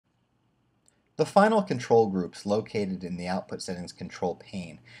The final control groups located in the Output Settings control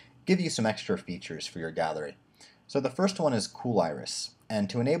pane give you some extra features for your gallery. So the first one is Cooliris, and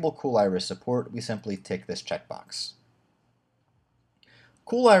to enable Cooliris support, we simply tick this checkbox.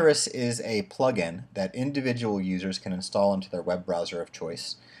 Cooliris is a plugin that individual users can install into their web browser of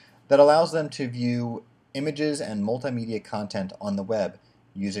choice that allows them to view images and multimedia content on the web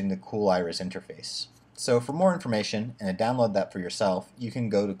using the Cooliris interface. So for more information and to download that for yourself, you can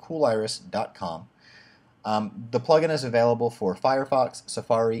go to cooliris.com. The plugin is available for Firefox,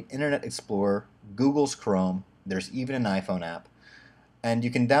 Safari, Internet Explorer, Google's Chrome. There's even an iPhone app. And you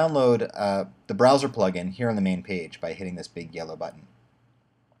can download the browser plugin here on the main page by hitting this big yellow button.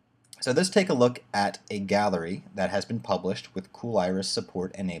 So let's take a look at a gallery that has been published with Cooliris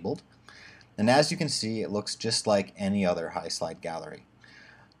support enabled. And as you can see, it looks just like any other Highslide gallery.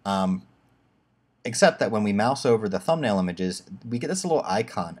 Except that when we mouse over the thumbnail images, we get this little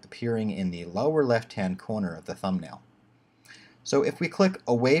icon appearing in the lower left-hand corner of the thumbnail. So if we click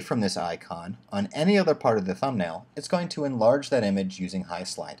away from this icon on any other part of the thumbnail, it's going to enlarge that image using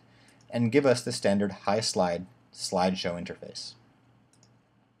Highslide and give us the standard Highslide slideshow interface.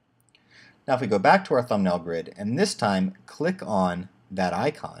 Now if we go back to our thumbnail grid and this time click on that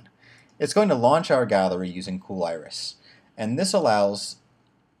icon, it's going to launch our gallery using Cooliris. And this allows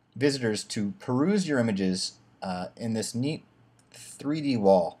visitors to peruse your images in this neat 3D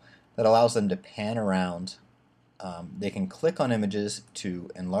wall that allows them to pan around. They can click on images to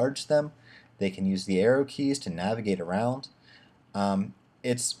enlarge them. They can use the arrow keys to navigate around.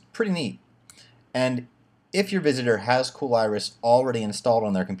 It's pretty neat. And if your visitor has Cooliris already installed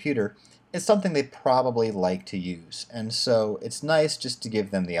on their computer, it's something they probably like to use. And so it's nice just to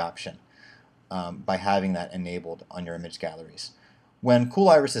give them the option by having that enabled on your image galleries. When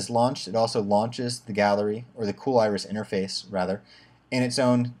Cooliris is launched, it also launches the gallery, or the Cooliris interface, rather, in its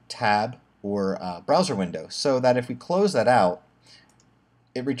own tab or browser window, so that if we close that out,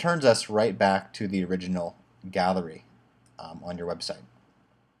 it returns us right back to the original gallery on your website.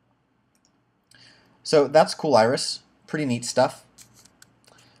 So that's Cooliris. Pretty neat stuff.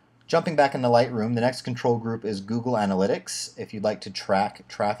 Jumping back into Lightroom, the next control group is Google Analytics. If you'd like to track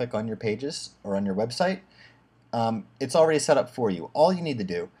traffic on your pages or on your website, it's already set up for you. All you need to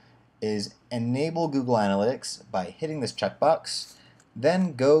do is enable Google Analytics by hitting this checkbox,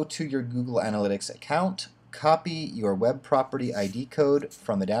 then go to your Google Analytics account, copy your web property ID code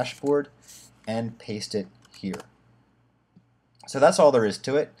from the dashboard, and paste it here. So that's all there is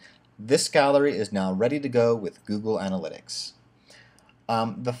to it. This gallery is now ready to go with Google Analytics.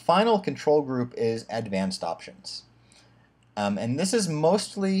 The final control group is Advanced Options. And this is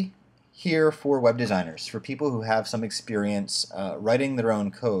mostly here for web designers, for people who have some experience writing their own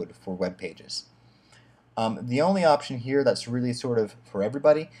code for web pages. The only option here that's really sort of for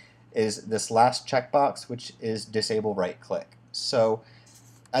everybody is this last checkbox, which is Disable Right Click. So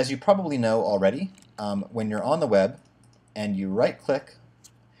as you probably know already, when you're on the web and you right click,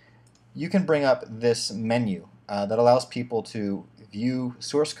 you can bring up this menu that allows people to view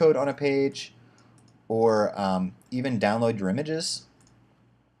source code on a page or even download your images.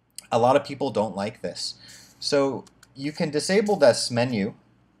 A lot of people don't like this. So you can disable this menu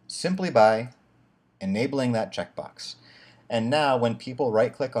simply by enabling that checkbox. And now when people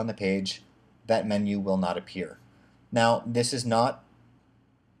right click on the page, that menu will not appear. Now this is not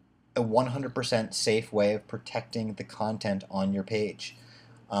a 100% safe way of protecting the content on your page.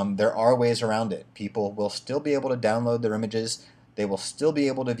 There are ways around it. People will still be able to download their images. They will still be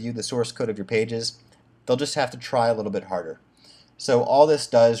able to view the source code of your pages. They'll just have to try a little bit harder. So all this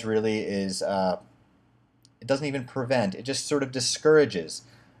does really is, it doesn't even prevent, it just sort of discourages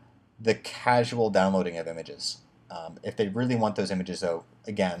the casual downloading of images. If they really want those images though,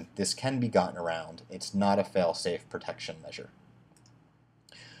 again, this can be gotten around. It's not a fail-safe protection measure.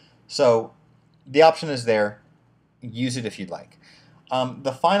 So the option is there. Use it if you'd like.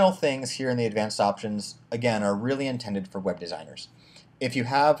 The final things here in the advanced options, again, are really intended for web designers. If you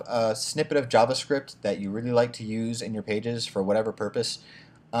have a snippet of JavaScript that you really like to use in your pages for whatever purpose,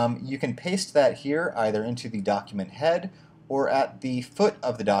 you can paste that here either into the document head or at the foot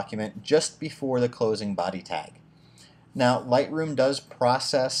of the document just before the closing body tag. Now, Lightroom does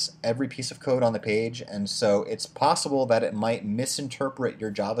process every piece of code on the page, and so it's possible that it might misinterpret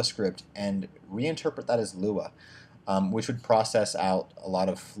your JavaScript and reinterpret that as Lua, which would process out a lot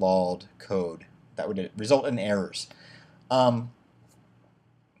of flawed code that would result in errors.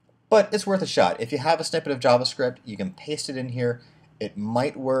 But it's worth a shot. If you have a snippet of JavaScript, you can paste it in here. It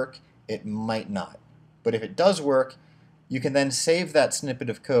might work, it might not. But if it does work, you can then save that snippet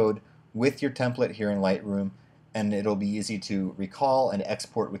of code with your template here in Lightroom, and it'll be easy to recall and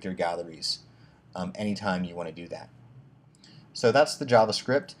export with your galleries. anytime you want to do that. So that's the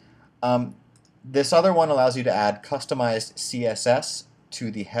JavaScript. This other one allows you to add customized CSS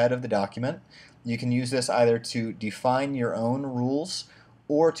to the head of the document. You can use this either to define your own rules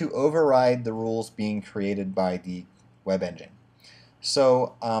or to override the rules being created by the web engine.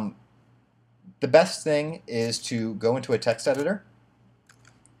 So the best thing is to go into a text editor,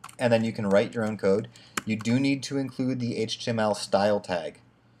 and then you can write your own code. You do need to include the HTML style tag,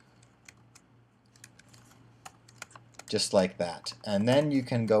 just like that. And then you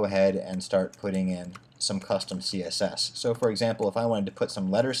can go ahead and start putting in some custom CSS. So for example, if I wanted to put some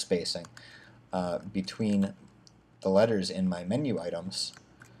letter spacing between the letters in my menu items,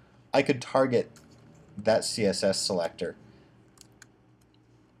 I could target that CSS selector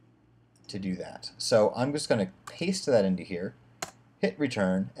to do that. So I'm just going to paste that into here, hit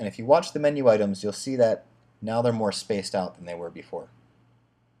return, and if you watch the menu items, you'll see that now they're more spaced out than they were before.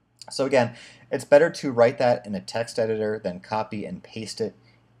 So again, it's better to write that in a text editor than copy and paste it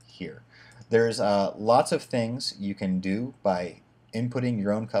here. There's lots of things you can do by inputting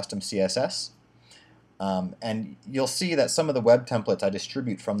your own custom CSS, and you'll see that some of the web templates I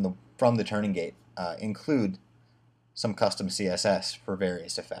distribute from the Turning Gate include some custom CSS for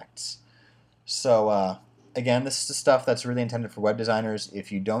various effects. So again, this is the stuff that's really intended for web designers.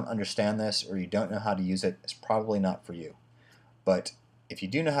 If you don't understand this or you don't know how to use it, it's probably not for you. But if you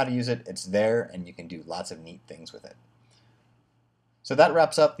do know how to use it, it's there and you can do lots of neat things with it. So that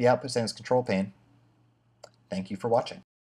wraps up the output settings control pane. Thank you for watching.